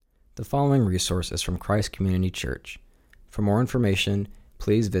The following resource is from Christ Community Church. For more information,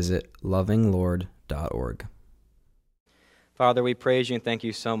 please visit lovinglord.org. Father, we praise you and thank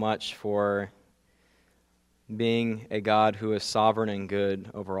you so much for being a God who is sovereign and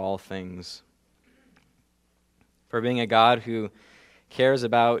good over all things. For being a God who cares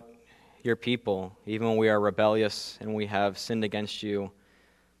about your people, even when we are rebellious and we have sinned against you.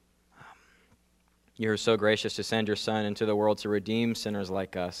 You are so gracious to send your Son into the world to redeem sinners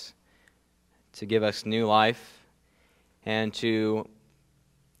like us, to give us new life, and to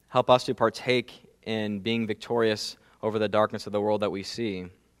help us to partake in being victorious over the darkness of the world that we see.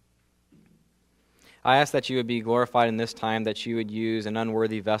 I ask that you would be glorified in this time, that you would use an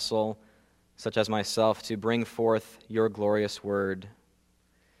unworthy vessel, such as myself, to bring forth your glorious word,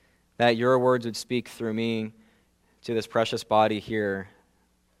 that your words would speak through me to this precious body here,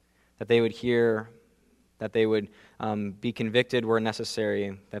 that they would hear, that they would be convicted where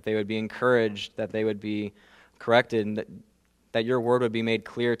necessary, that they would be encouraged, that they would be corrected, and that your word would be made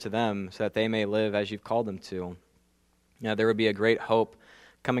clear to them so that they may live as you've called them to. Now, there would be a great hope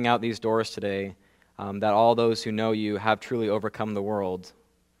coming out these doors today, that all those who know you have truly overcome the world.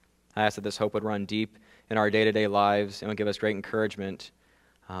 I ask that this hope would run deep in our day-to-day lives and would give us great encouragement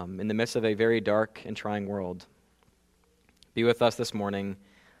in the midst of a very dark and trying world. Be with us this morning.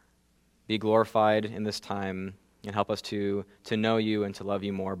 Be glorified in this time, and help us to know you and to love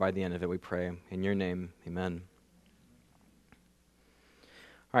you more by the end of it, we pray. In your name, amen.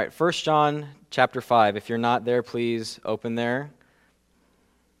 All right, 1 John chapter 5. If you're not there, please open there.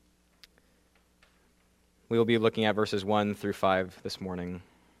 We will be looking at verses 1 through 5 this morning.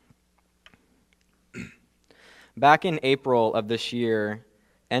 Back in April of this year,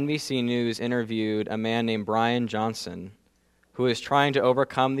 NBC News interviewed a man named Brian Johnson, who is trying to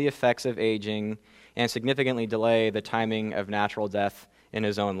overcome the effects of aging and significantly delay the timing of natural death in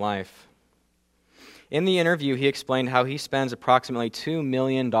his own life. In the interview, he explained how he spends approximately $2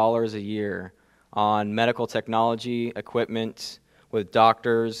 million a year on medical technology, equipment, with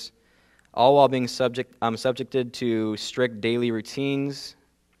doctors, all while being subjected to strict daily routines,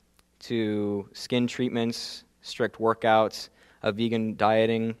 to skin treatments, strict workouts, of vegan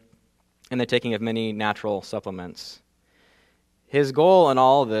dieting, and the taking of many natural supplements. His goal in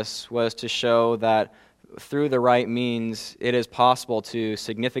all of this was to show that through the right means, it is possible to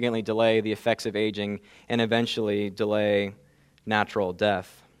significantly delay the effects of aging and eventually delay natural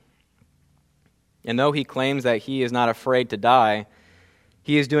death. And though he claims that he is not afraid to die,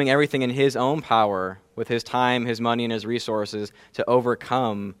 he is doing everything in his own power, with his time, his money, and his resources, to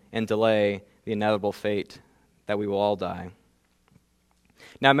overcome and delay the inevitable fate that we will all die.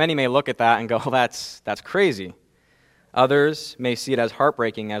 Now, many may look at that and go, that's crazy. Others may see it as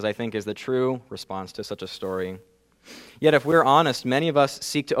heartbreaking, as I think is the true response to such a story. Yet if we're honest, many of us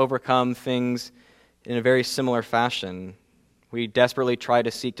seek to overcome things in a very similar fashion. We desperately try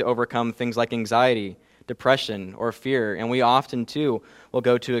to seek to overcome things like anxiety, depression, or fear, and we often, too, will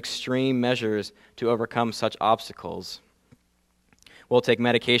go to extreme measures to overcome such obstacles. We'll take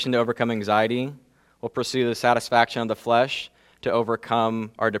medication to overcome anxiety. We'll pursue the satisfaction of the flesh to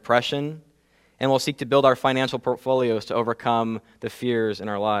overcome our depression. And we'll seek to build our financial portfolios to overcome the fears in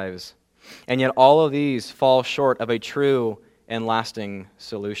our lives. And yet all of these fall short of a true and lasting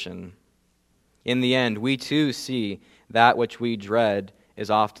solution. In the end, we too see that which we dread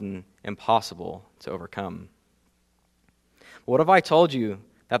is often impossible to overcome. What if I told you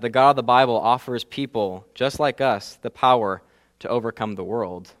that the God of the Bible offers people just like us the power to overcome the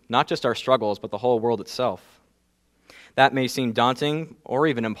world? Not just our struggles, but the whole world itself. That may seem daunting or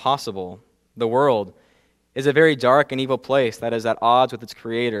even impossible. The world is a very dark and evil place that is at odds with its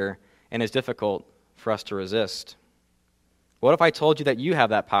creator and is difficult for us to resist. What if I told you that you have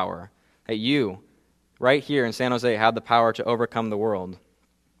that power, that you, right here in San Jose, have the power to overcome the world?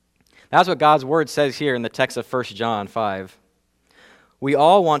 That's what God's word says here in the text of 1 John 5. We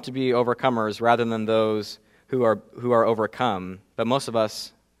all want to be overcomers rather than those who are overcome, but most of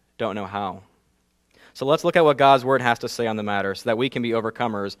us don't know how. So let's look at what God's word has to say on the matter so that we can be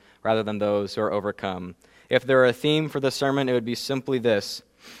overcomers rather than those who are overcome. If there were a theme for the sermon, it would be simply this: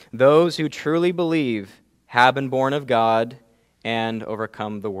 those who truly believe have been born of God and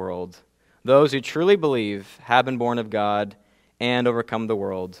overcome the world. Those who truly believe have been born of God and overcome the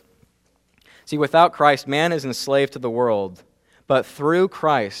world. See, without Christ, man is enslaved to the world, but through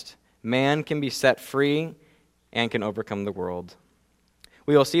Christ, man can be set free and can overcome the world.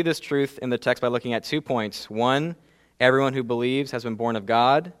 We will see this truth in the text by looking at 2 points. 1, everyone who believes has been born of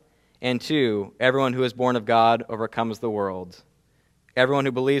God. And 2, everyone who is born of God overcomes the world. Everyone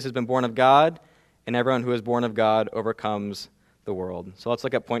who believes has been born of God, and everyone who is born of God overcomes the the world. So let's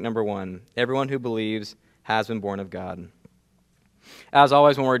look at point number 1. Everyone who believes has been born of God. As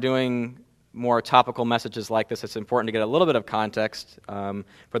always, when we're doing more topical messages like this, it's important to get a little bit of context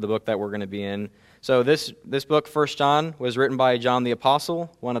for the book that we're going to be in. So this book, 1 John, was written by John the Apostle,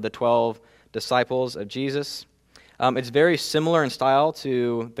 one of the 12 disciples of Jesus. It's very similar in style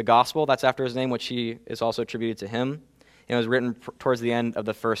to the Gospel that's after his name, which he is also attributed to him. It was written towards the end of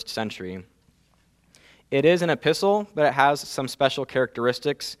the 1st century. It is an epistle, but it has some special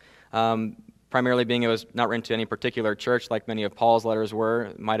characteristics, primarily being it was not written to any particular church like many of Paul's letters were.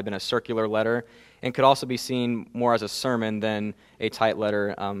 It might have been a circular letter, and could also be seen more as a sermon than a tight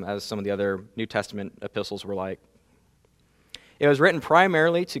letter, as some of the other New Testament epistles were like. It was written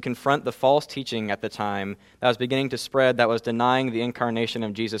primarily to confront the false teaching at the time that was beginning to spread that was denying the incarnation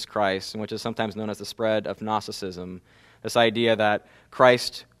of Jesus Christ, which is sometimes known as the spread of Gnosticism. This idea that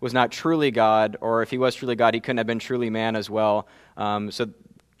Christ was not truly God, or if he was truly God, he couldn't have been truly man as well. So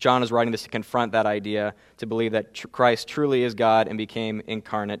John is writing this to confront that idea, to believe that Christ truly is God and became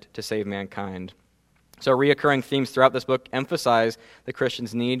incarnate to save mankind. So reoccurring themes throughout this book emphasize the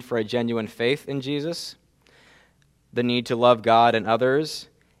Christian's need for a genuine faith in Jesus, the need to love God and others,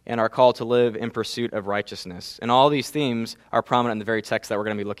 and our call to live in pursuit of righteousness. And all these themes are prominent in the very text that we're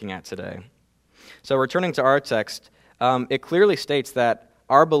going to be looking at today. So returning to our text, it clearly states that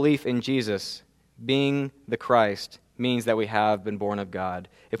our belief in Jesus being the Christ means that we have been born of God.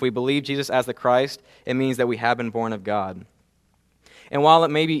 If we believe Jesus as the Christ, it means that we have been born of God. And while it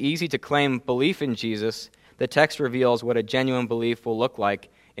may be easy to claim belief in Jesus, the text reveals what a genuine belief will look like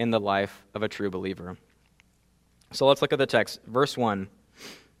in the life of a true believer. So let's look at the text. Verse 1.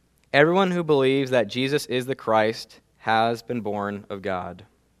 Everyone who believes that Jesus is the Christ has been born of God.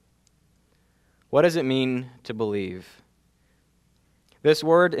 What does it mean to believe? This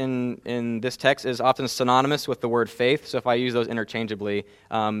word in this text is often synonymous with the word faith, so if I use those interchangeably,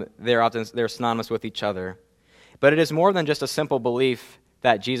 they're synonymous with each other. But it is more than just a simple belief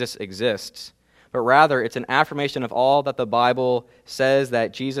that Jesus exists, but rather it's an affirmation of all that the Bible says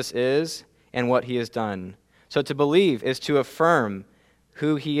that Jesus is and what he has done. So to believe is to affirm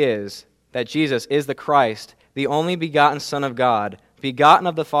who he is, that Jesus is the Christ, the only begotten Son of God, begotten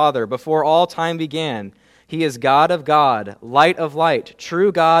of the Father before all time began. He is God of God, light of light,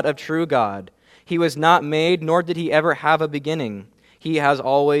 true God of true God. He was not made, nor did he ever have a beginning. He has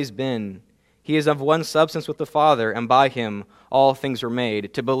always been. He is of one substance with the Father, and by him all things were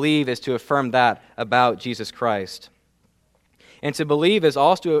made. To believe is to affirm that about Jesus Christ. And to believe is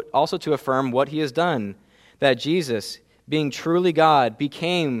also to affirm what he has done, that Jesus, being truly God,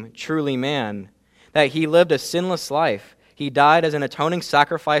 became truly man, that he lived a sinless life. He died as an atoning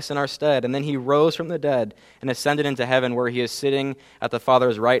sacrifice in our stead, and then he rose from the dead and ascended into heaven, where he is sitting at the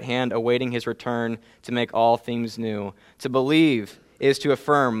Father's right hand, awaiting his return to make all things new. To believe is to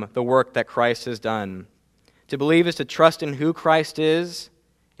affirm the work that Christ has done. To believe is to trust in who Christ is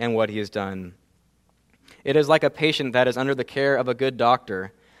and what he has done. It is like a patient that is under the care of a good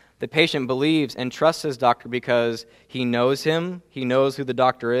doctor. The patient believes and trusts his doctor because he knows him, he knows who the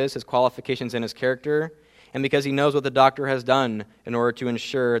doctor is, his qualifications and his character, and because he knows what the doctor has done in order to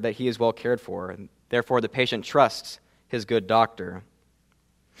ensure that he is well cared for. Therefore, the patient trusts his good doctor.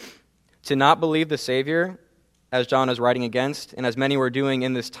 To not believe the Savior, as John is writing against, and as many were doing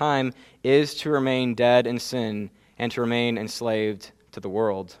in this time, is to remain dead in sin and to remain enslaved to the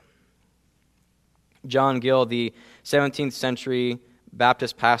world. John Gill, the 17th century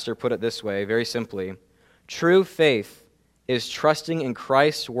Baptist pastor, put it this way, very simply: true faith is trusting in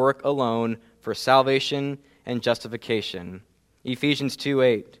Christ's work alone for salvation and justification. Ephesians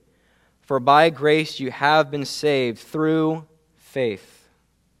 2:8. For by grace you have been saved through faith,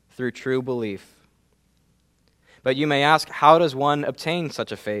 through true belief. But you may ask, how does one obtain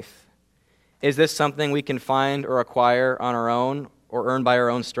such a faith? Is this something we can find or acquire on our own or earn by our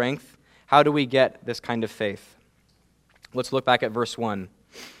own strength? How do we get this kind of faith? Let's look back at verse 1.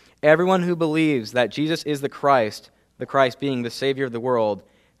 Everyone who believes that Jesus is the Christ being the Savior of the world,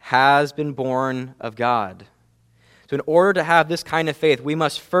 has been born of God. So in order to have this kind of faith, we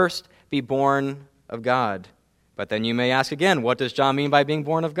must first be born of God. But then you may ask again, what does John mean by being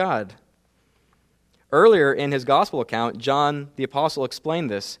born of God? Earlier in his gospel account, John the Apostle explained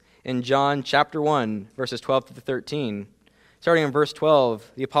this in John chapter 1, verses 12 to 13. Starting in verse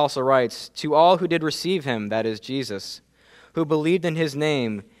 12, the Apostle writes, "To all who did receive him, that is Jesus, who believed in his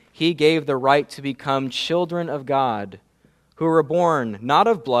name, he gave the right to become children of God, who were born not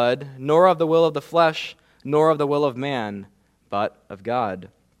of blood, nor of the will of the flesh, nor of the will of man, but of God."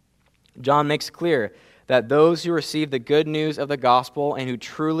 John makes clear that those who receive the good news of the gospel and who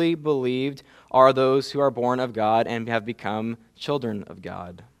truly believed are those who are born of God and have become children of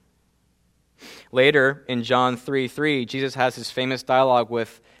God. Later, in John 3:3, Jesus has his famous dialogue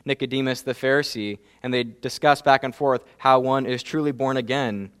with Nicodemus the Pharisee, and they discuss back and forth how one is truly born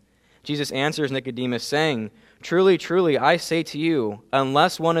again. Jesus answers Nicodemus saying, "Truly, truly, I say to you,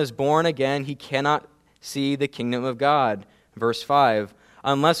 unless one is born again, he cannot see the kingdom of God." Verse 5,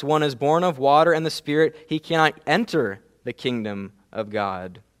 "Unless one is born of water and the Spirit, he cannot enter the kingdom of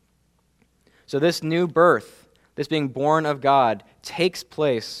God." So this new birth, this being born of God, takes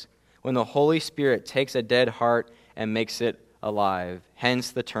place when the Holy Spirit takes a dead heart and makes it alive,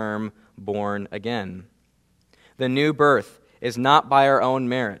 hence the term born again. The new birth is not by our own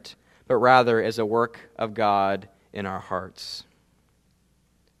merit, but rather is a work of God in our hearts.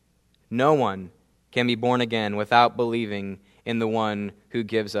 No one can be born again without believing in the one who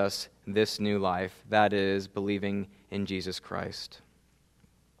gives us this new life, that is, believing in Jesus Christ.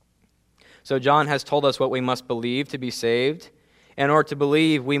 So John has told us what we must believe to be saved. In order to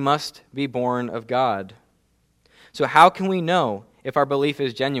believe, we must be born of God. So how can we know if our belief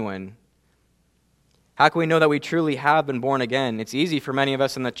is genuine? How can we know that we truly have been born again? It's easy for many of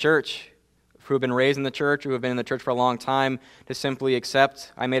us in the church who have been raised in the church, who have been in the church for a long time, to simply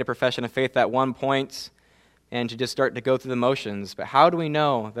accept, I made a profession of faith at one point, and to just start to go through the motions. But how do we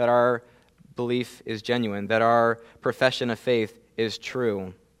know that our belief is genuine, that our profession of faith is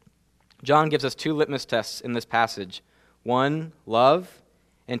true? John gives us two litmus tests in this passage. One, love,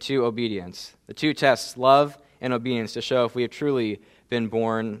 and two, obedience. The two tests, love and obedience, to show if we have truly been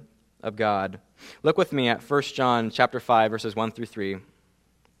born of God. Look with me at 1 John chapter 5, verses 1 through 3.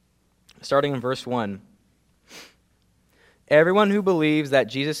 Starting in verse 1. Everyone who believes that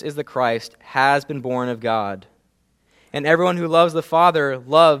Jesus is the Christ has been born of God. And everyone who loves the Father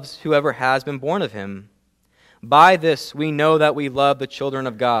loves whoever has been born of him. By this we know that we love the children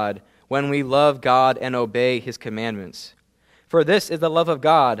of God, when we love God and obey his commandments. For this is the love of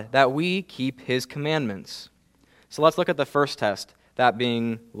God, that we keep his commandments. So let's look at the first test, that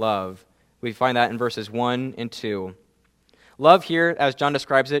being love. We find that in verses 1 and 2. Love here, as John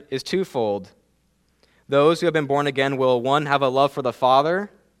describes it, is twofold. Those who have been born again will, one, have a love for the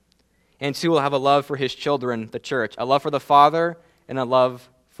Father, and two, will have a love for his children, the church. A love for the Father and a love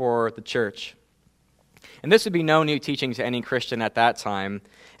for the church. And this would be no new teaching to any Christian at that time,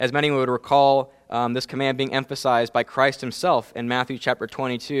 as many would recall this command being emphasized by Christ himself in Matthew chapter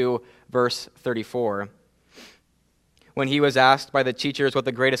 22, verse 34. When he was asked by the teachers what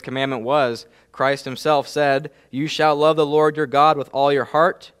the greatest commandment was, Christ himself said, "You shall love the Lord your God with all your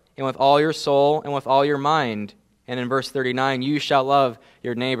heart, and with all your soul, and with all your mind." And in verse 39, "You shall love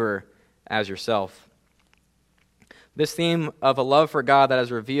your neighbor as yourself." This theme of a love for God that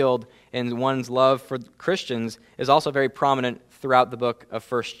is revealed in one's love for Christians is also very prominent throughout the book of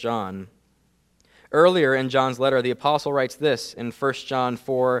 1 John. Earlier in John's letter, the apostle writes this in 1 John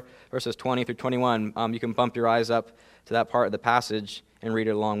 4, verses 20 through 21. You can bump your eyes up to that part of the passage and read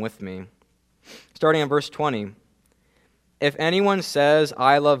it along with me. Starting in verse 20. "If anyone says,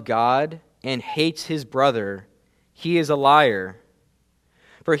 'I love God,' and hates his brother, he is a liar.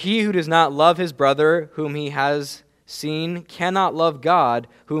 For he who does not love his brother whom he has seen cannot love God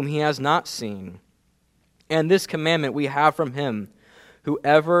whom he has not seen. And this commandment we have from him,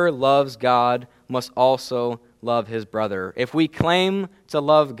 whoever loves God must also love his brother." If we claim to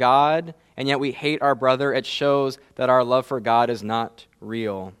love God and yet we hate our brother, it shows that our love for God is not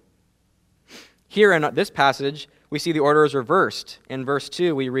real. Here in this passage, we see the order is reversed. In verse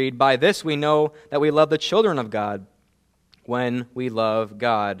 2, we read, "By this we know that we love the children of God, when we love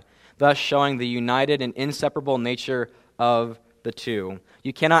God," thus showing the united and inseparable nature of the two.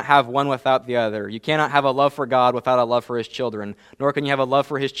 You cannot have one without the other. You cannot have a love for God without a love for his children, nor can you have a love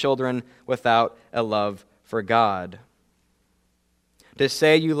for his children without a love for God. To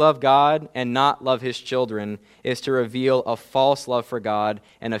say you love God and not love his children is to reveal a false love for God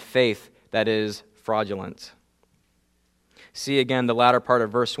and a faith that is fraudulent. See again the latter part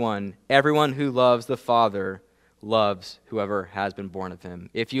of verse 1. "Everyone who loves the Father loves whoever has been born of him."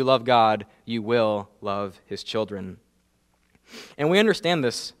 If you love God, you will love his children. And we understand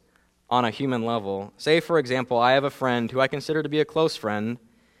this on a human level. Say, for example, I have a friend who I consider to be a close friend.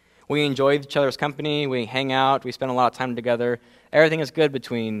 We enjoy each other's company, we hang out, we spend a lot of time together. Everything is good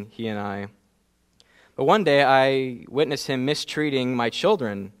between he and I. But one day I witnessed him mistreating my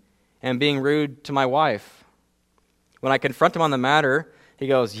children and being rude to my wife. When I confront him on the matter, he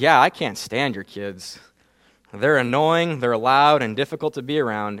goes, "Yeah, I can't stand your kids. They're annoying, they're loud, and difficult to be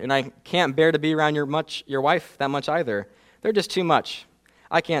around, and I can't bear to be around your wife that much either. They're just too much.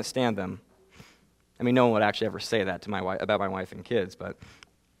 I can't stand them." I mean, no one would actually ever say that to my wife, about my wife and kids, but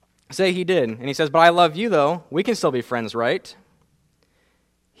say he did. And he says, but I love you, though. We can still be friends, right?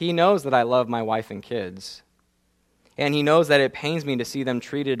 He knows that I love my wife and kids. And he knows that it pains me to see them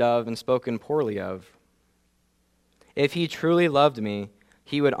treated of and spoken poorly of. If he truly loved me,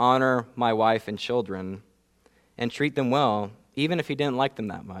 he would honor my wife and children and treat them well, even if he didn't like them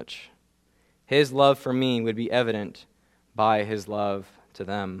that much. His love for me would be evident by his love to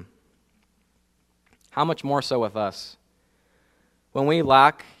them. How much more so with us? When we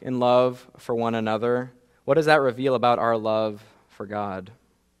lack in love for one another, what does that reveal about our love for God?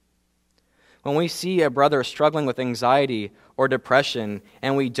 When we see a brother struggling with anxiety or depression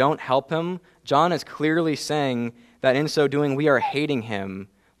and we don't help him, John is clearly saying that in so doing we are hating him,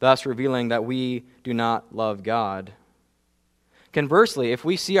 thus revealing that we do not love God. Conversely, if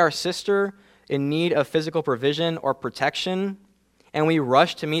we see our sister in need of physical provision or protection, and we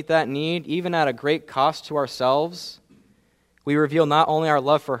rush to meet that need, even at a great cost to ourselves, we reveal not only our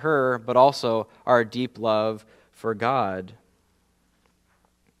love for her, but also our deep love for God.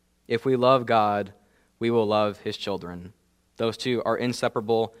 If we love God, we will love his children. Those two are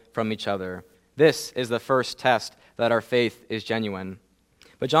inseparable from each other. This is the first test that our faith is genuine.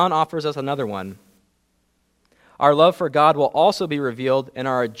 But John offers us another one. Our love for God will also be revealed in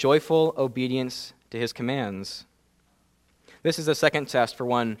our joyful obedience to his commands. This is the second test for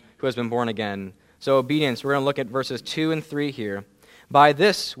one who has been born again. So obedience, we're going to look at verses 2 and 3 here. By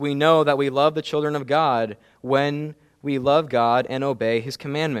this we know that we love the children of God, when we love God and obey his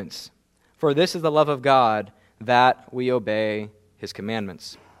commandments. For this is the love of God, that we obey his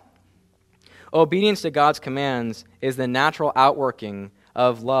commandments. Obedience to God's commands is the natural outworking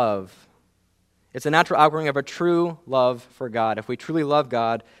of love. It's a natural outworking of a true love for God. If we truly love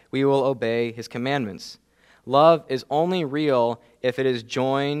God, we will obey his commandments. Love is only real if it is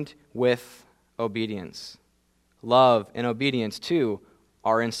joined with obedience. Love and obedience, too,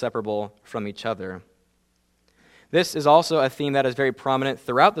 are inseparable from each other. This is also a theme that is very prominent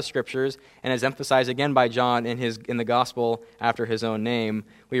throughout the Scriptures and is emphasized again by John in the Gospel after his own name.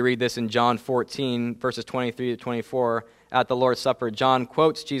 We read this in John 14, verses 23 to 24. At the Lord's Supper, John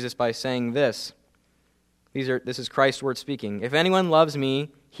quotes Jesus by saying this. This is Christ's word speaking. If anyone loves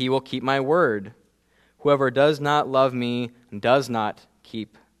me, he will keep my word. Whoever does not love me does not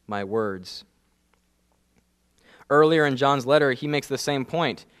keep my words. Earlier in John's letter, he makes the same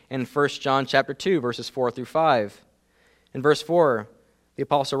point in 1 John chapter 2, verses 4 through 5. In verse 4, the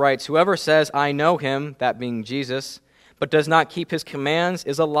apostle writes, whoever says, I know him, that being Jesus, but does not keep his commands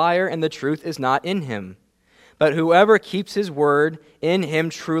is a liar, and the truth is not in him. But whoever keeps his word, in him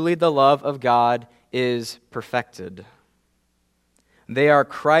truly the love of God is perfected. They are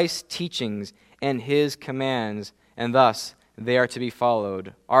Christ's teachings and his commands, and thus they are to be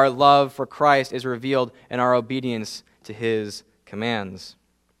followed. Our love for Christ is revealed in our obedience to his commands.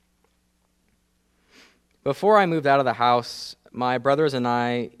 Before I moved out of the house, my brothers and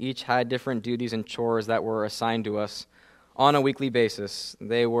I each had different duties and chores that were assigned to us on a weekly basis.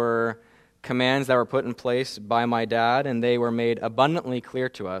 They were commands that were put in place by my dad, and they were made abundantly clear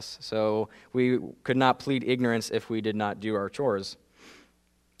to us, so we could not plead ignorance if we did not do our chores.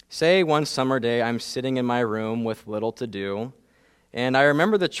 Say one summer day I'm sitting in my room with little to do, and I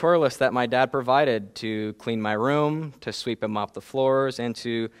remember the chore list that my dad provided to clean my room, to sweep and mop the floors, and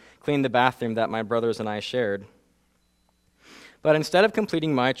to clean the bathroom that my brothers and I shared. But instead of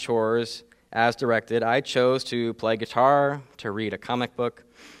completing my chores as directed, I chose to play guitar, to read a comic book,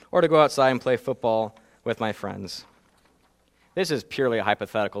 or to go outside and play football with my friends. This is purely a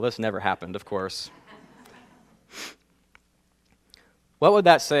hypothetical. This never happened, of course. What would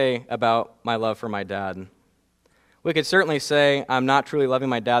that say about my love for my dad? We could certainly say I'm not truly loving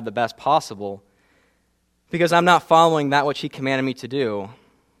my dad the best possible because I'm not following that which he commanded me to do.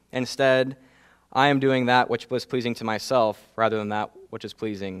 Instead, I am doing that which was pleasing to myself rather than that which is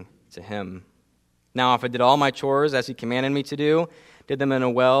pleasing to him. Now, if I did all my chores as he commanded me to do, did them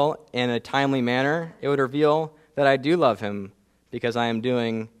in a timely manner, it would reveal that I do love him because I am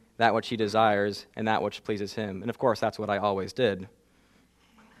doing that which he desires and that which pleases him. And of course, that's what I always did.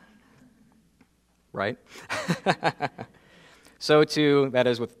 Right? So too, that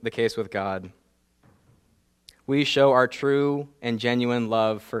is the case with God. We show our true and genuine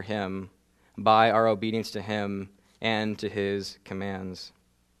love for him by our obedience to him and to his commands.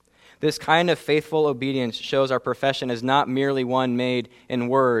 This kind of faithful obedience shows our profession is not merely one made in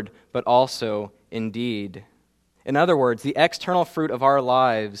word, but also in deed. In other words, the external fruit of our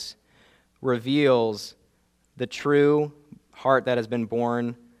lives reveals the true heart that has been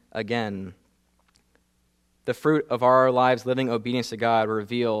born again. The fruit of our lives living obedience to God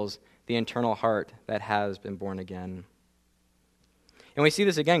reveals the internal heart that has been born again. And we see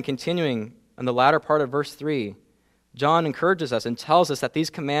this again continuing in the latter part of verse 3. John encourages us and tells us that these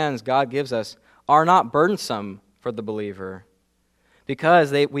commands God gives us are not burdensome for the believer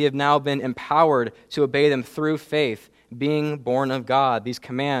because we have now been empowered to obey them through faith, being born of God. These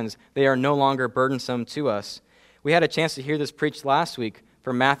commands, they are no longer burdensome to us. We had a chance to hear this preached last week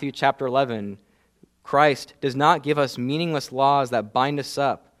from Matthew chapter 11. Christ does not give us meaningless laws that bind us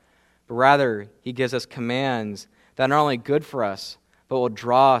up, but rather he gives us commands that are not only good for us, but will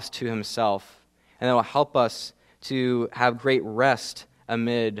draw us to himself, and that will help us to have great rest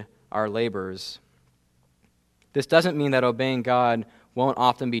amid our labors. This doesn't mean that obeying God won't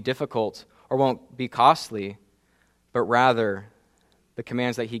often be difficult or won't be costly, but rather the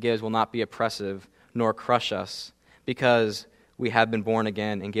commands that he gives will not be oppressive nor crush us, because we have been born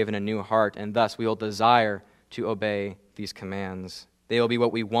again and given a new heart, and thus we will desire to obey these commands. They will be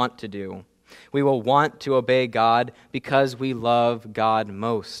what we want to do. We will want to obey God because we love God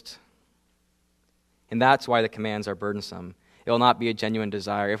most. And that's why the commands are burdensome. It will not be a genuine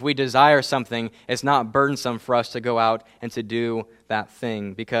desire. If we desire something, it's not burdensome for us to go out and to do that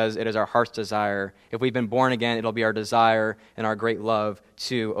thing because it is our heart's desire. If we've been born again, it'll be our desire and our great love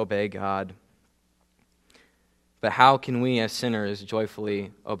to obey God. But how can we as sinners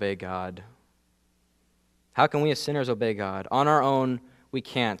joyfully obey God? How can we as sinners obey God? On our own, we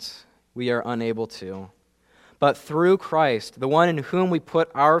can't. We are unable to. But through Christ, the one in whom we put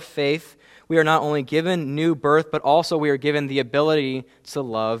our faith, we are not only given new birth, but also we are given the ability to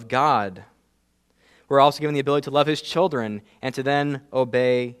love God. We're also given the ability to love his children and to then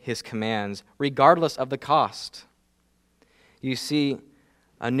obey his commands, regardless of the cost. You see,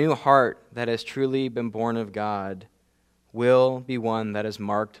 a new heart that has truly been born of God will be one that is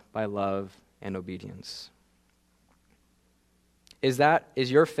marked by love and obedience.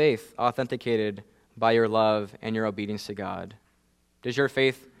 Is your faith authenticated by your love and your obedience to God? Does your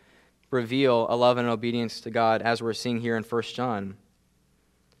faith reveal a love and obedience to God as we're seeing here in 1 John?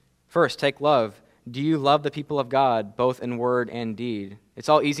 First, take love. Do you love the people of God, both in word and deed? It's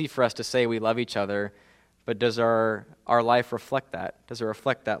all easy for us to say we love each other, but does our life reflect that? Does it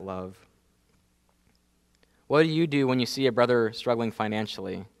reflect that love? What do you do when you see a brother struggling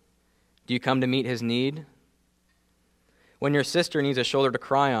financially? Do you come to meet his need? When your sister needs a shoulder to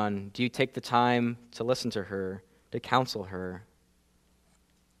cry on, do you take the time to listen to her, to counsel her?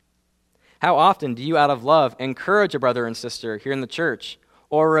 How often do you, out of love, encourage a brother and sister here in the church,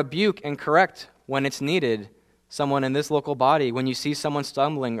 or rebuke and correct when it's needed someone in this local body? When you see someone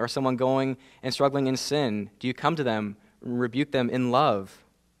stumbling or someone going and struggling in sin, do you come to them and rebuke them in love?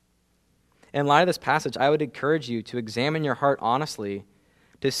 In light of this passage, I would encourage you to examine your heart honestly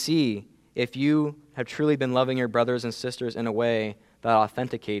to see if you have truly been loving your brothers and sisters in a way that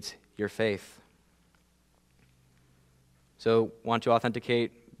authenticates your faith. So, want to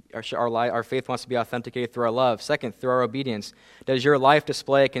authenticate our faith wants to be authenticated through our love. Second, through our obedience. Does your life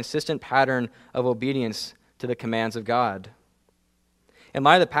display a consistent pattern of obedience to the commands of God? In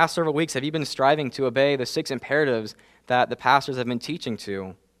light of the past several weeks, have you been striving to obey the 6 imperatives that the pastors have been teaching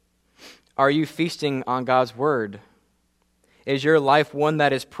to? Are you feasting on God's word? Is your life one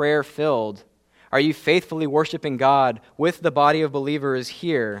that is prayer-filled? Are you faithfully worshiping God with the body of believers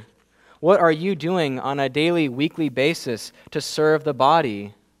here? What are you doing on a daily, weekly basis to serve the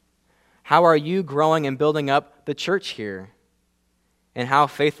body? How are you growing and building up the church here? And how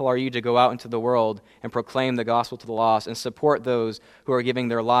faithful are you to go out into the world and proclaim the gospel to the lost and support those who are giving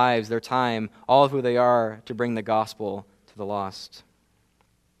their lives, their time, all of who they are to bring the gospel to the lost?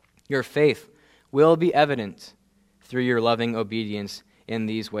 Your faith will be evident through your loving obedience in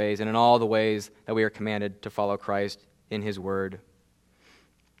these ways and in all the ways that we are commanded to follow Christ in his word.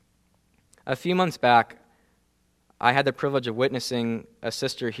 A few months back, I had the privilege of witnessing a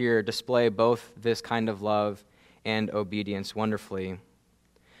sister here display both this kind of love and obedience wonderfully.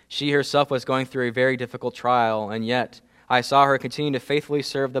 She herself was going through a very difficult trial, and yet I saw her continue to faithfully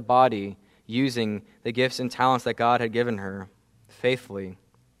serve the body, using the gifts and talents that God had given her faithfully.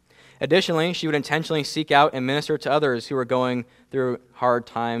 Additionally, she would intentionally seek out and minister to others who were going through hard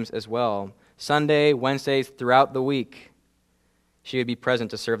times as well. Sunday, Wednesdays, throughout the week, she would be present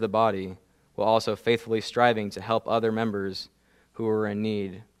to serve the body, while also faithfully striving to help other members who were in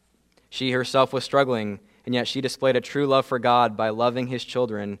need. She herself was struggling, and yet she displayed a true love for God by loving his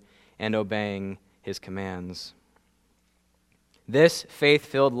children and obeying his commands. This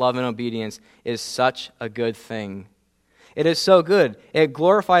faith-filled love and obedience is such a good thing. It is so good. It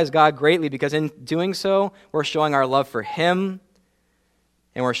glorifies God greatly because in doing so, we're showing our love for him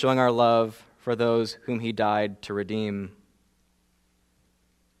and we're showing our love for those whom he died to redeem.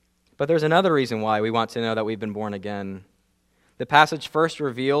 But there's another reason why we want to know that we've been born again. The passage first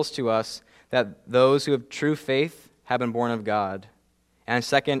reveals to us that those who have true faith have been born of God. And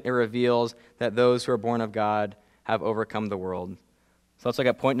second, it reveals that those who are born of God have overcome the world. So let's look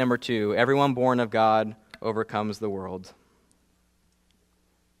at point number 2. Everyone born of God overcomes the world.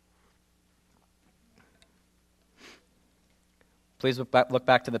 Please look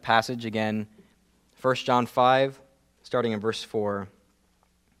back to the passage again. 1 John 5, starting in verse 4.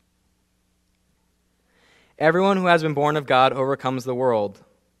 Everyone who has been born of God overcomes the world.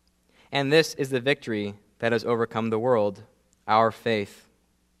 And this is the victory that has overcome the world, our faith.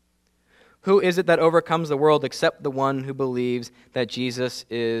 Who is it that overcomes the world except the one who believes that Jesus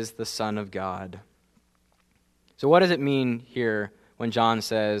is the Son of God? So what does it mean here when John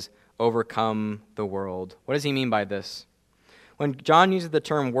says, overcome the world? What does he mean by this? When John uses the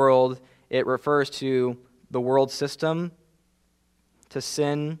term world, it refers to the world system, to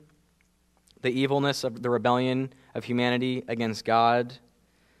sin, the evilness of the rebellion of humanity against God.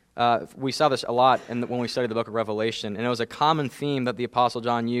 We saw this a lot when we studied the book of Revelation, and it was a common theme that the Apostle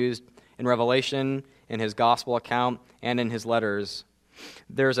John used in Revelation, in his gospel account, and in his letters.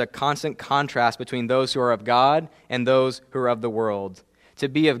 There's a constant contrast between those who are of God and those who are of the world. To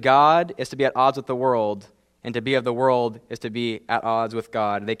be of God is to be at odds with the world, and to be of the world is to be at odds with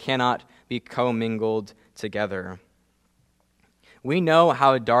God. They cannot be commingled together. We know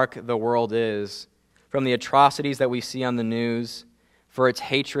how dark the world is from the atrocities that we see on the news, for its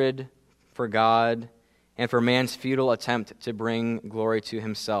hatred for God, and for man's futile attempt to bring glory to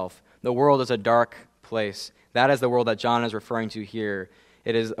himself. The world is a dark place. That is the world that John is referring to here.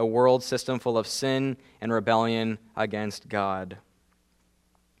 It is a world system full of sin and rebellion against God.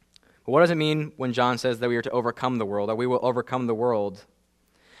 But what does it mean when John says that we are to overcome the world, that we will overcome the world?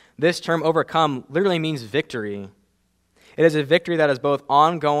 This term overcome literally means victory. It is a victory that is both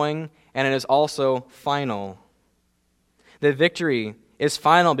ongoing and it is also final. The victory is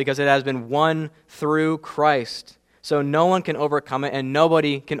final because it has been won through Christ. So no one can overcome it and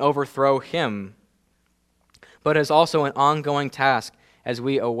nobody can overthrow him. But it is also an ongoing task as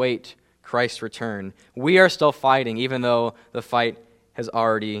we await Christ's return. We are still fighting even though the fight has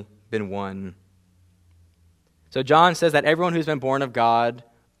already been won. So John says that everyone who's been born of God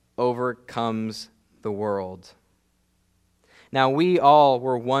overcomes the world. Now we all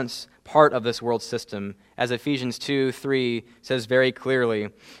were once part of this world system. As Ephesians 2:3 says very clearly,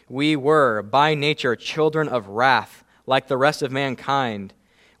 we were by nature children of wrath, like the rest of mankind.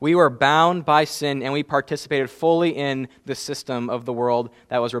 We were bound by sin and we participated fully in the system of the world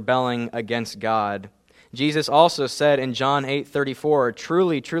that was rebelling against God. Jesus also said in John 8:34,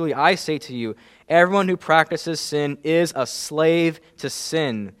 truly, truly, I say to you, everyone who practices sin is a slave to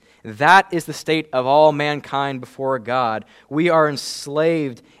sin. That is the state of all mankind before God. We are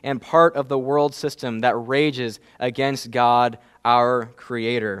enslaved and part of the world system that rages against God, our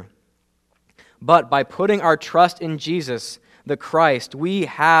Creator. But by putting our trust in Jesus, the Christ, we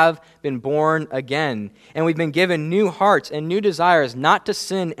have been born again, and we've been given new hearts and new desires not to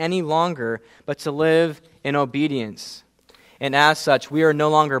sin any longer, but to live in obedience. And as such, we are no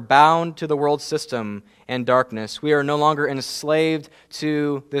longer bound to the world system and darkness. We are no longer enslaved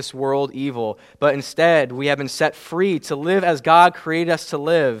to this world evil, but instead we have been set free to live as God created us to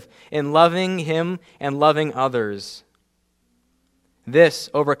live, in loving Him and loving others. This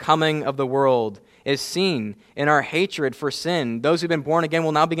overcoming of the world is seen in our hatred for sin. Those who've been born again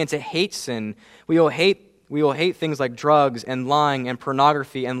will now begin to hate sin. We will hate things like drugs and lying and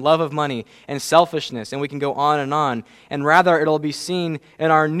pornography and love of money and selfishness, and we can go on. And rather, it'll be seen in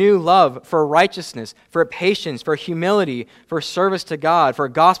our new love for righteousness, for patience, for humility, for service to God, for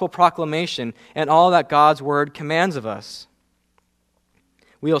gospel proclamation, and all that God's word commands of us.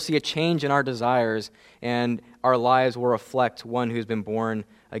 We will see a change in our desires, and our lives will reflect one who's been born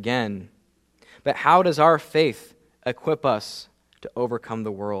again. But how does our faith equip us to overcome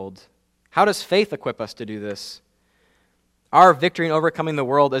the world? How does faith equip us to do this? Our victory in overcoming the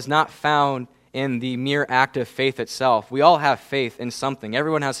world is not found in the mere act of faith itself. We all have faith in something.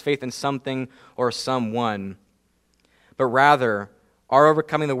 Everyone has faith in something or someone. But rather, our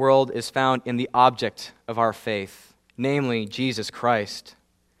overcoming the world is found in the object of our faith, namely Jesus Christ.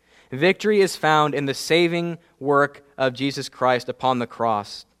 Victory is found in the saving work of Jesus Christ upon the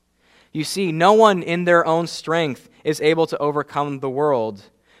cross. You see, no one in their own strength is able to overcome the world.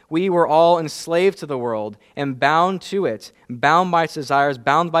 We were all enslaved to the world and bound to it, bound by its desires,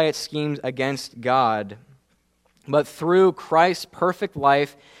 bound by its schemes against God. But through Christ's perfect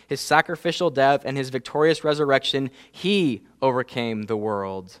life, His sacrificial death, and His victorious resurrection, He overcame the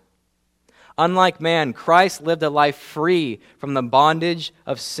world. Unlike man, Christ lived a life free from the bondage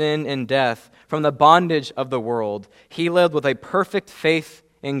of sin and death, from the bondage of the world. He lived with a perfect faith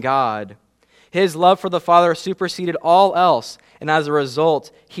in God. His love for the Father superseded all else, and as a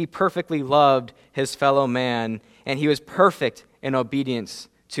result, he perfectly loved his fellow man, and he was perfect in obedience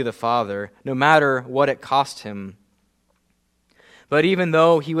to the Father, no matter what it cost him. But even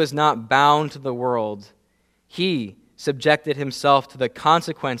though he was not bound to the world, he subjected himself to the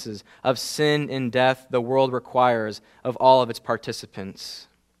consequences of sin and death the world requires of all of its participants.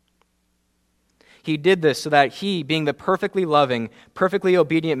 He did this so that he, being the perfectly loving, perfectly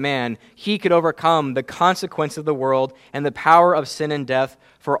obedient man, he could overcome the consequence of the world and the power of sin and death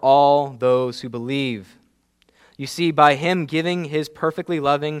for all those who believe. You see, by him giving his perfectly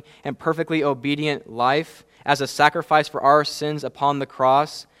loving and perfectly obedient life as a sacrifice for our sins upon the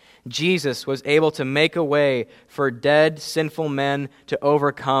cross, Jesus was able to make a way for dead, sinful men to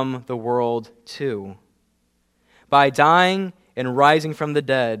overcome the world too. By dying and rising from the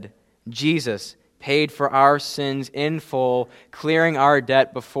dead, Jesus paid for our sins in full, clearing our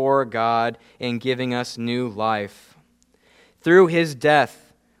debt before God and giving us new life. Through his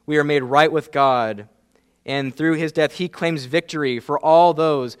death, we are made right with God, and through his death, he claims victory for all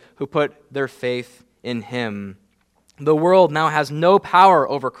those who put their faith in him. The world now has no power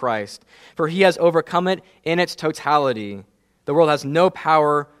over Christ, for he has overcome it in its totality. The world has no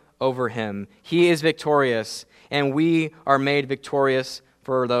power over him. He is victorious, and we are made victorious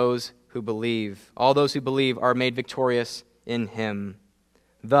for those who believe. All those who believe are made victorious in him.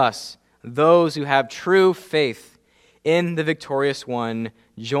 Thus, those who have true faith in the victorious one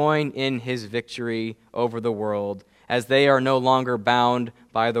join in his victory over the world, as they are no longer bound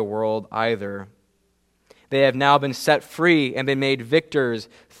by the world either. They have now been set free and been made victors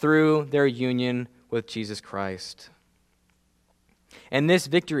through their union with Jesus Christ. And this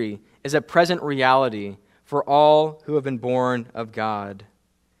victory is a present reality for all who have been born of God.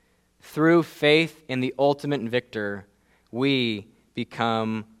 Through faith in the ultimate victor, we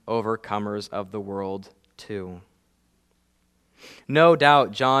become overcomers of the world too. No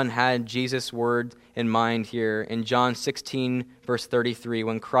doubt John had Jesus' word in mind here in John 16, verse 33,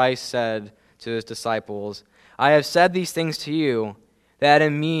 when Christ said to his disciples, "I have said these things to you, that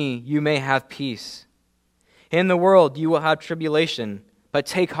in me you may have peace. In the world you will have tribulation, but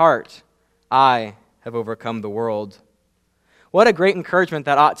take heart, I have overcome the world." What a great encouragement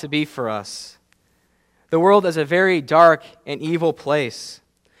that ought to be for us. The world is a very dark and evil place.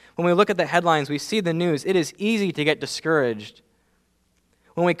 When we look at the headlines, we see the news, it is easy to get discouraged.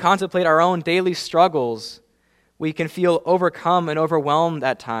 When we contemplate our own daily struggles, we can feel overcome and overwhelmed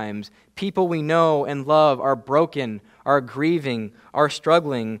at times. People we know and love are broken, are grieving, are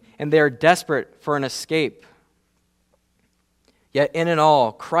struggling, and they are desperate for an escape. Yet in it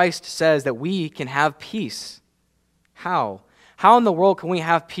all, Christ says that we can have peace. How? How in the world can we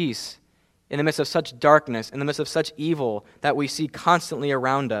have peace in the midst of such darkness, in the midst of such evil that we see constantly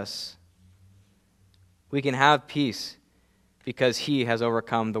around us? We can have peace because he has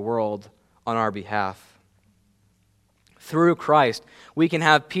overcome the world on our behalf. Through Christ, we can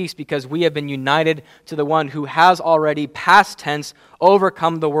have peace because we have been united to the one who has already, past tense,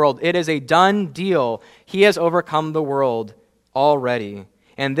 overcome the world. It is a done deal. He has overcome the world already.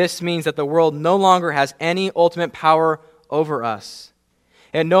 And this means that the world no longer has any ultimate power over us.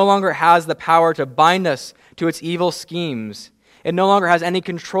 It no longer has the power to bind us to its evil schemes. It no longer has any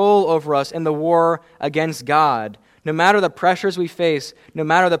control over us in the war against God. No matter the pressures we face, no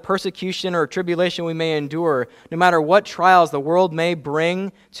matter the persecution or tribulation we may endure, no matter what trials the world may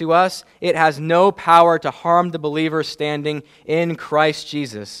bring to us, it has no power to harm the believer standing in Christ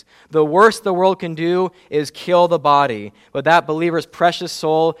Jesus. The worst the world can do is kill the body, but that believer's precious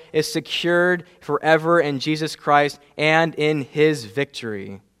soul is secured forever in Jesus Christ and in his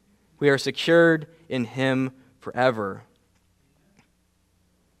victory. We are secured in him forever.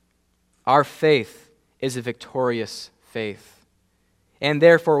 Our faith is a victorious faith, and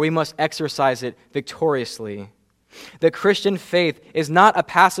therefore we must exercise it victoriously. The Christian faith is not a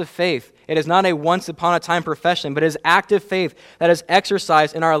passive faith. It is not a once-upon-a-time profession, but it is active faith that is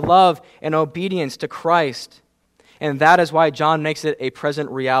exercised in our love and obedience to Christ. And that is why John makes it a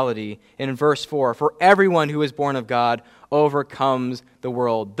present reality in verse 4. For everyone who is born of God overcomes the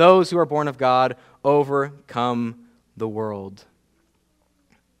world. Those who are born of God overcome the world.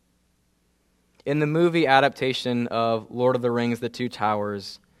 In the movie adaptation of Lord of the Rings, The Two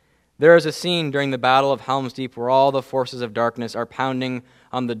Towers, there is a scene during the Battle of Helm's Deep where all the forces of darkness are pounding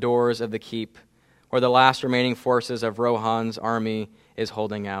on the doors of the keep, where the last remaining forces of Rohan's army is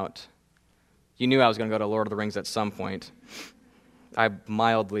holding out. You knew I was going to go to Lord of the Rings at some point. I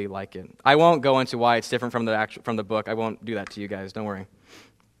mildly like it. I won't go into why it's different from the book. I won't do that to you guys. Don't worry.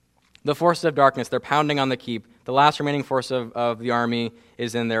 The forces of darkness, they're pounding on the keep. The last remaining force of the army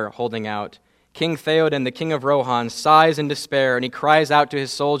is in there holding out. King Theoden, the king of Rohan, sighs in despair, and he cries out to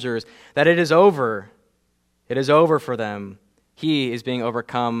his soldiers that it is over. It is over for them. He is being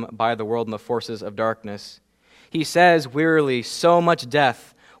overcome by the world and the forces of darkness. He says wearily, "So much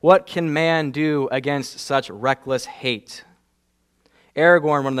death. What can man do against such reckless hate?"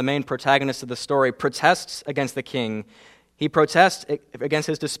 Aragorn, one of the main protagonists of the story, protests against the king. He protests against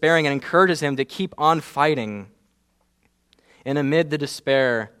his despairing and encourages him to keep on fighting. And amid the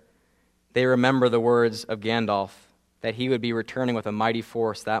despair, they remember the words of Gandalf, that he would be returning with a mighty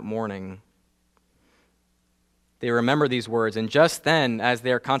force that morning. They remember these words, and just then, as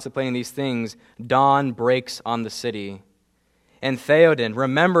they are contemplating these things, dawn breaks on the city. And Theoden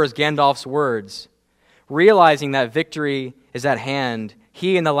remembers Gandalf's words. Realizing that victory is at hand,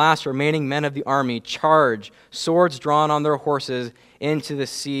 he and the last remaining men of the army charge, swords drawn on their horses, into the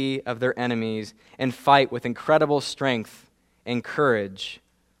sea of their enemies and fight with incredible strength and courage.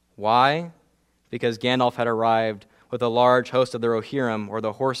 Why? Because Gandalf had arrived with a large host of the Rohirrim, or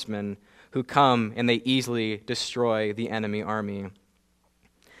the horsemen, who come and they easily destroy the enemy army.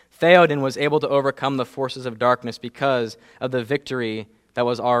 Theoden was able to overcome the forces of darkness because of the victory that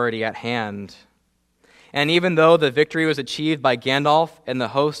was already at hand. And even though the victory was achieved by Gandalf and the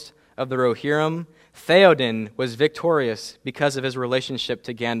host of the Rohirrim, Theoden was victorious because of his relationship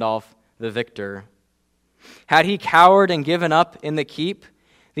to Gandalf the victor. Had he cowered and given up in the keep,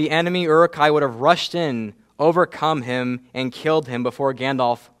 the enemy Uruk-hai would have rushed in, overcome him, and killed him before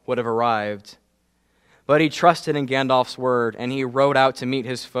Gandalf would have arrived. But he trusted in Gandalf's word, and he rode out to meet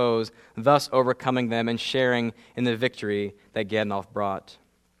his foes, thus overcoming them and sharing in the victory that Gandalf brought.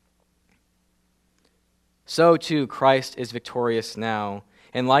 So too, Christ is victorious now,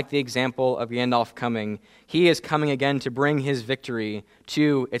 and like the example of Gandalf coming, he is coming again to bring his victory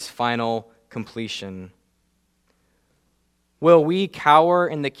to its final completion. Will we cower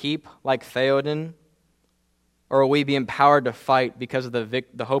in the keep like Theoden, or will we be empowered to fight because of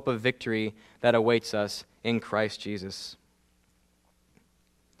the hope of victory that awaits us in Christ Jesus?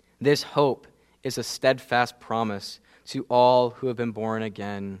 This hope is a steadfast promise to all who have been born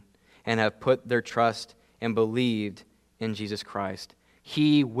again and have put their trust and believed in Jesus Christ.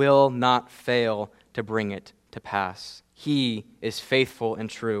 He will not fail to bring it to pass. He is faithful and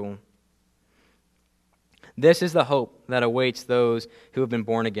true. This is the hope that awaits those who have been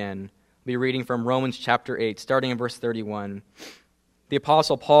born again. We'll be reading from Romans chapter 8, starting in verse 31. The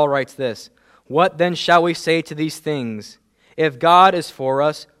Apostle Paul writes this, "What then shall we say to these things? If God is for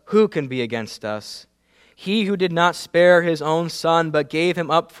us, who can be against us? He who did not spare his own Son, but gave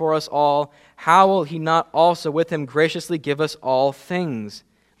him up for us all, how will he not also with him graciously give us all things?"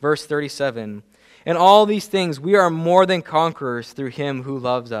 Verse 37, "In all these things we are more than conquerors through him who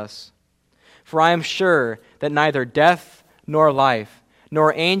loves us. For I am sure that neither death nor life,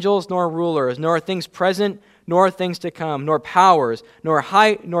 nor angels nor rulers, nor things present nor things to come, nor powers, nor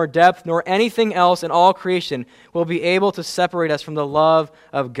height, nor depth, nor anything else in all creation will be able to separate us from the love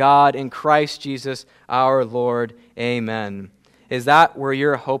of God in Christ Jesus our Lord. Amen." Is that where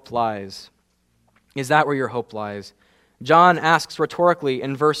your hope lies? Is that where your hope lies? John asks rhetorically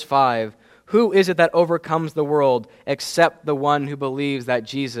in verse 5, "Who is it that overcomes the world except the one who believes that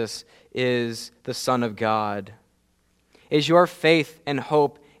Jesus is the Son of God?" Is your faith and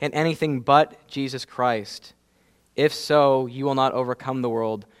hope in anything but Jesus Christ? If so, you will not overcome the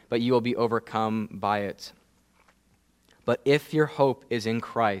world, but you will be overcome by it. But if your hope is in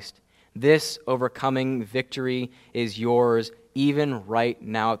Christ, this overcoming victory is yours even right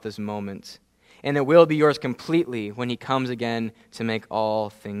now at this moment. And it will be yours completely when he comes again to make all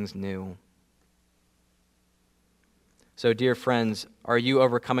things new. So, dear friends, are you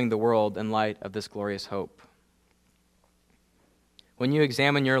overcoming the world in light of this glorious hope? When you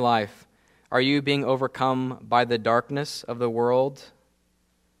examine your life, are you being overcome by the darkness of the world?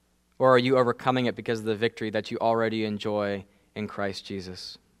 Or are you overcoming it because of the victory that you already enjoy in Christ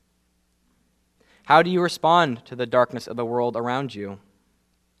Jesus? How do you respond to the darkness of the world around you?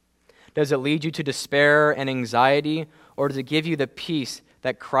 Does it lead you to despair and anxiety, or does it give you the peace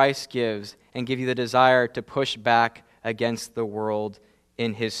that Christ gives and give you the desire to push back against the world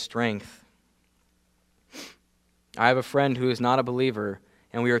in his strength? I have a friend who is not a believer,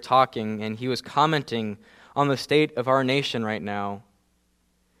 and we were talking, and he was commenting on the state of our nation right now.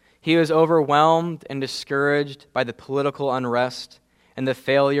 He was overwhelmed and discouraged by the political unrest and the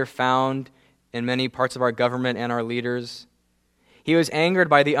failure found in many parts of our government and our leaders. He was angered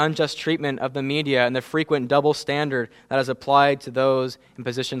by the unjust treatment of the media and the frequent double standard that is applied to those in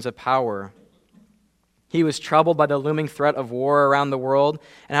positions of power. He was troubled by the looming threat of war around the world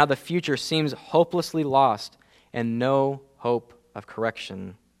and how the future seems hopelessly lost and no hope of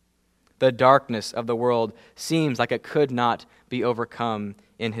correction. The darkness of the world seems like it could not be overcome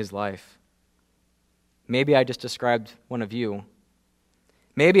in his life. Maybe I just described one of you.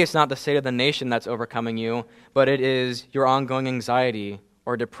 Maybe it's not the state of the nation that's overcoming you, but it is your ongoing anxiety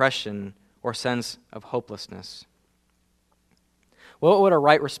or depression or sense of hopelessness. What would a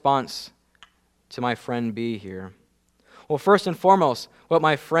right response to my friend be here? Well, first and foremost, what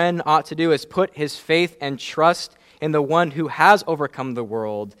my friend ought to do is put his faith and trust in the one who has overcome the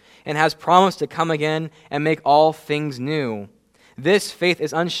world and has promised to come again and make all things new. This faith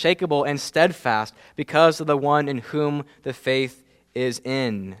is unshakable and steadfast because of the one in whom the faith is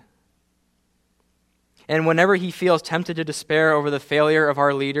in. And whenever he feels tempted to despair over the failure of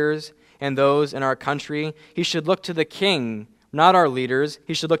our leaders and those in our country, he should look to the King, not our leaders.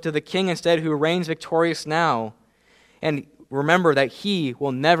 He should look to the King instead, who reigns victorious now. And remember that he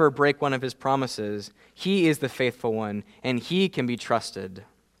will never break one of his promises. He is the faithful one, and he can be trusted.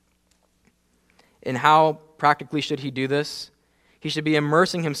 And how practically should he do this? He should be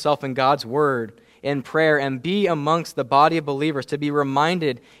immersing himself in God's word, in prayer, and be amongst the body of believers to be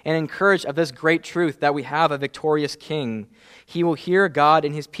reminded and encouraged of this great truth that we have a victorious King. He will hear God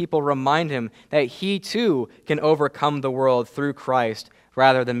and his people remind him that he too can overcome the world through Christ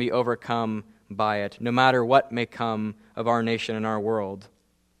rather than be overcome by it, no matter what may come of our nation and our world.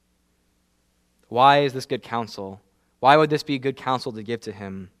 Why is this good counsel? Why would this be good counsel to give to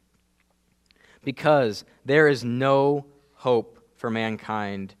him? Because there is no hope for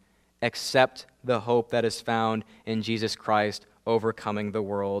mankind except the hope that is found in Jesus Christ overcoming the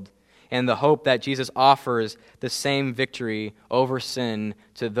world, and the hope that Jesus offers the same victory over sin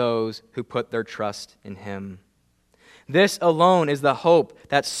to those who put their trust in him. This alone is the hope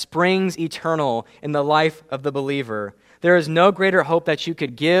that springs eternal in the life of the believer. There is no greater hope that you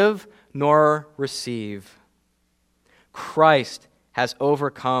could give nor receive. Christ has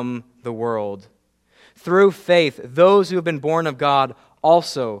overcome the world. Through faith, those who have been born of God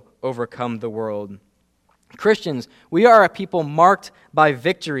also overcome the world. Christians, we are a people marked by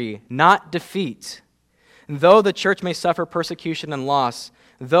victory, not defeat. Though the church may suffer persecution and loss,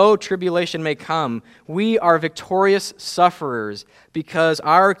 though tribulation may come, we are victorious sufferers because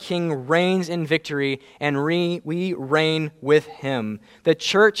our King reigns in victory and we reign with him. The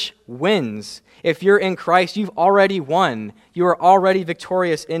church wins. If you're in Christ, you've already won. You are already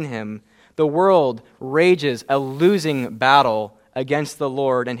victorious in him. The world rages a losing battle against the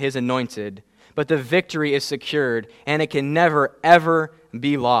Lord and his anointed, but the victory is secured, and it can never, ever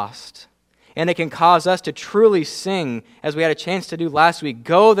be lost. And it can cause us to truly sing, as we had a chance to do last week,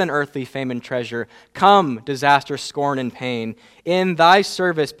 "Go then, earthly fame and treasure, come, disaster, scorn, and pain. In thy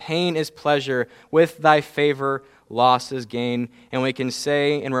service, pain is pleasure, with thy favor, loss is gain." And we can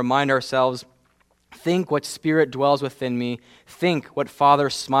say and remind ourselves, "Think what spirit dwells within me. Think what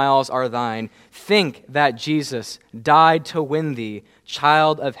Father's smiles are thine. Think that Jesus died to win thee.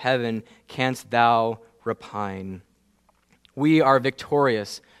 Child of heaven, canst thou repine?" We are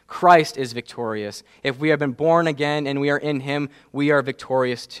victorious. Christ is victorious. If we have been born again and we are in him, we are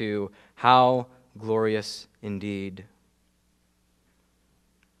victorious too. How glorious indeed.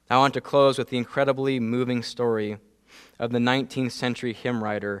 I want to close with the incredibly moving story of the 19th century hymn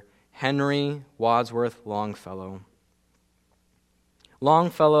writer, Henry Wadsworth Longfellow.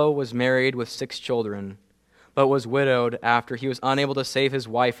 Longfellow was married with 6 children, but was widowed after he was unable to save his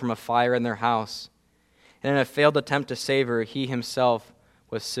wife from a fire in their house. And in a failed attempt to save her, he himself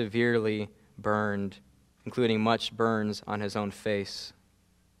was severely burned, including much burns on his own face.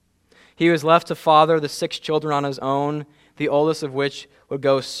 He was left to father the 6 children on his own, the oldest of which would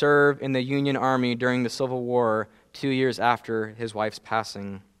go serve in the Union Army during the Civil War 2 years after his wife's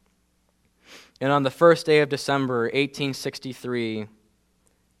passing. And on the first day of December, 1863,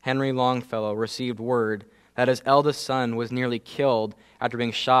 Henry Longfellow received word that his eldest son was nearly killed after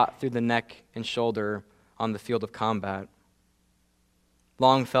being shot through the neck and shoulder on the field of combat.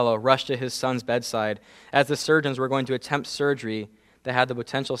 Longfellow rushed to his son's bedside as the surgeons were going to attempt surgery that had the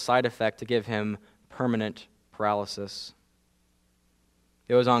potential side effect to give him permanent paralysis.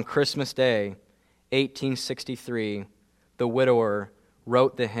 It was on Christmas Day, 1863, the widower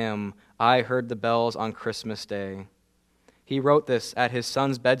wrote the hymn, "I Heard the Bells on Christmas Day." He wrote this at his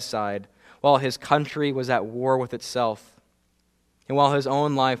son's bedside while his country was at war with itself, and while his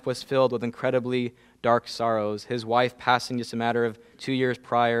own life was filled with incredibly dark sorrows, his wife passing just a matter of 2 years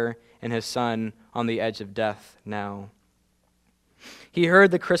prior, and his son on the edge of death now. He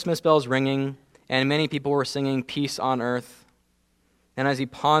heard the Christmas bells ringing, and many people were singing peace on earth. And as he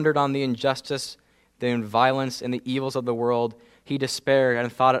pondered on the injustice, the violence, and the evils of the world, he despaired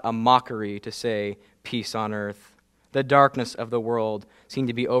and thought it a mockery to say peace on earth. The darkness of the world seemed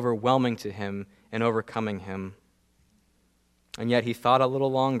to be overwhelming to him and overcoming him. And yet he thought a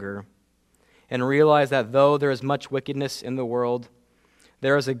little longer and realized that though there is much wickedness in the world,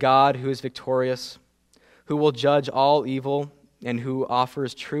 there is a God who is victorious, who will judge all evil, and who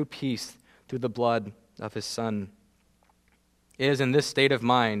offers true peace through the blood of his Son. It is in this state of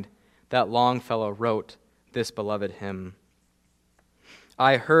mind that Longfellow wrote this beloved hymn.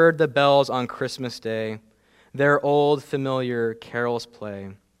 I heard the bells on Christmas Day, their old familiar carols play,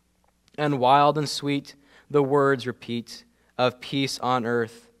 and wild and sweet the words repeat of peace on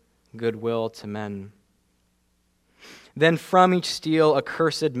earth, goodwill to men. Then from each steel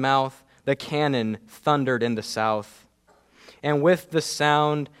accursed mouth the cannon thundered in the south, and with the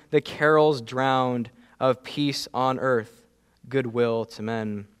sound the carols drowned of peace on earth, goodwill to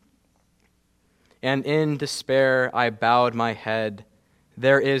men. And in despair I bowed my head.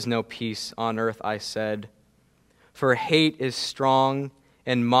 There is no peace on earth, I said, for hate is strong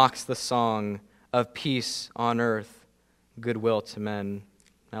and mocks the song of peace on earth, goodwill to men.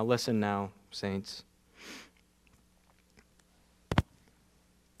 Now listen now, saints.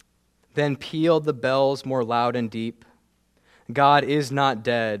 Then pealed the bells more loud and deep. God is not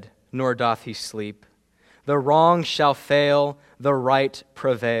dead, nor doth he sleep. The wrong shall fail, the right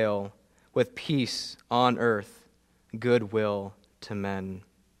prevail, with peace on earth, goodwill to men.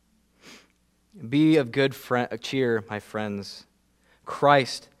 Be of good cheer, my friends.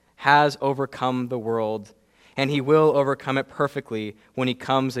 Christ has overcome the world, and he will overcome it perfectly when he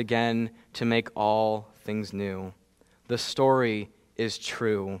comes again to make all things new. The story is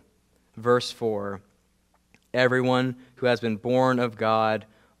true. Verse 4, everyone who has been born of God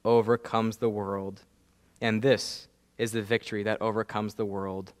overcomes the world, and this is the victory that overcomes the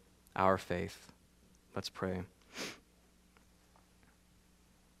world, our faith. Let's pray.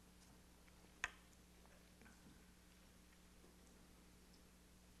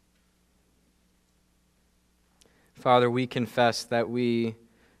 Father, we confess that we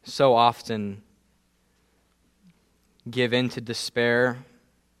so often give in to despair.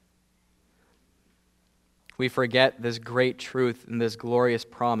 We forget this great truth and this glorious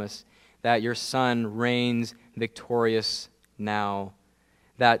promise that your Son reigns victorious now,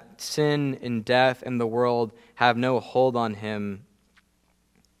 that sin and death and the world have no hold on him.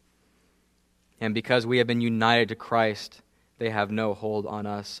 And because we have been united to Christ, they have no hold on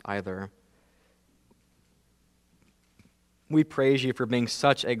us either. We praise you for being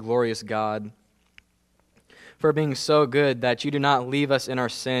such a glorious God, for being so good that you do not leave us in our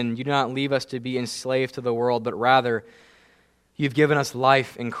sin. You do not leave us to be enslaved to the world, but rather you've given us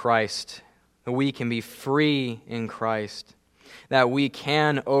life in Christ, that we can be free in Christ, that we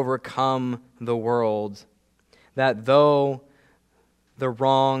can overcome the world, that though the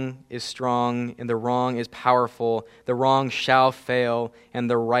wrong is strong and the wrong is powerful, the wrong shall fail and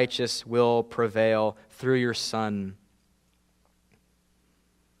the righteous will prevail through your Son.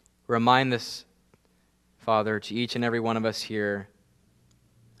 Remind this, Father, to each and every one of us here.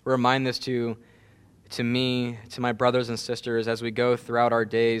 Remind this to me, to my brothers and sisters, as we go throughout our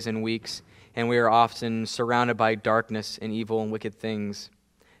days and weeks, and we are often surrounded by darkness and evil and wicked things.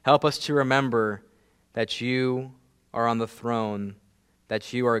 Help us to remember that you are on the throne,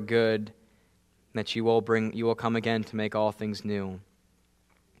 that you are good, and that you will come again to make all things new.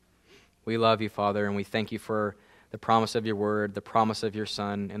 We love you, Father, and we thank you for the promise of your word, the promise of your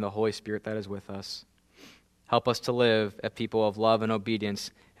Son, and the Holy Spirit that is with us. Help us to live as people of love and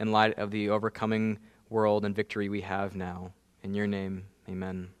obedience in light of the overcoming world and victory we have now. In your name,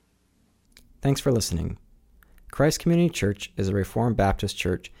 amen. Thanks for listening. Christ Community Church is a Reformed Baptist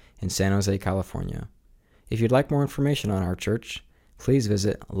church in San Jose, California. If you'd like more information on our church, please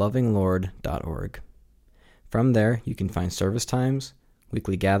visit lovinglord.org. From there, you can find service times,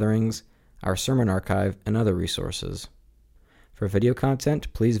 weekly gatherings, our sermon archive, and other resources. For video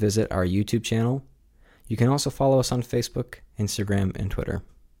content, please visit our YouTube channel. You can also follow us on Facebook, Instagram, and Twitter.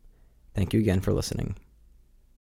 Thank you again for listening.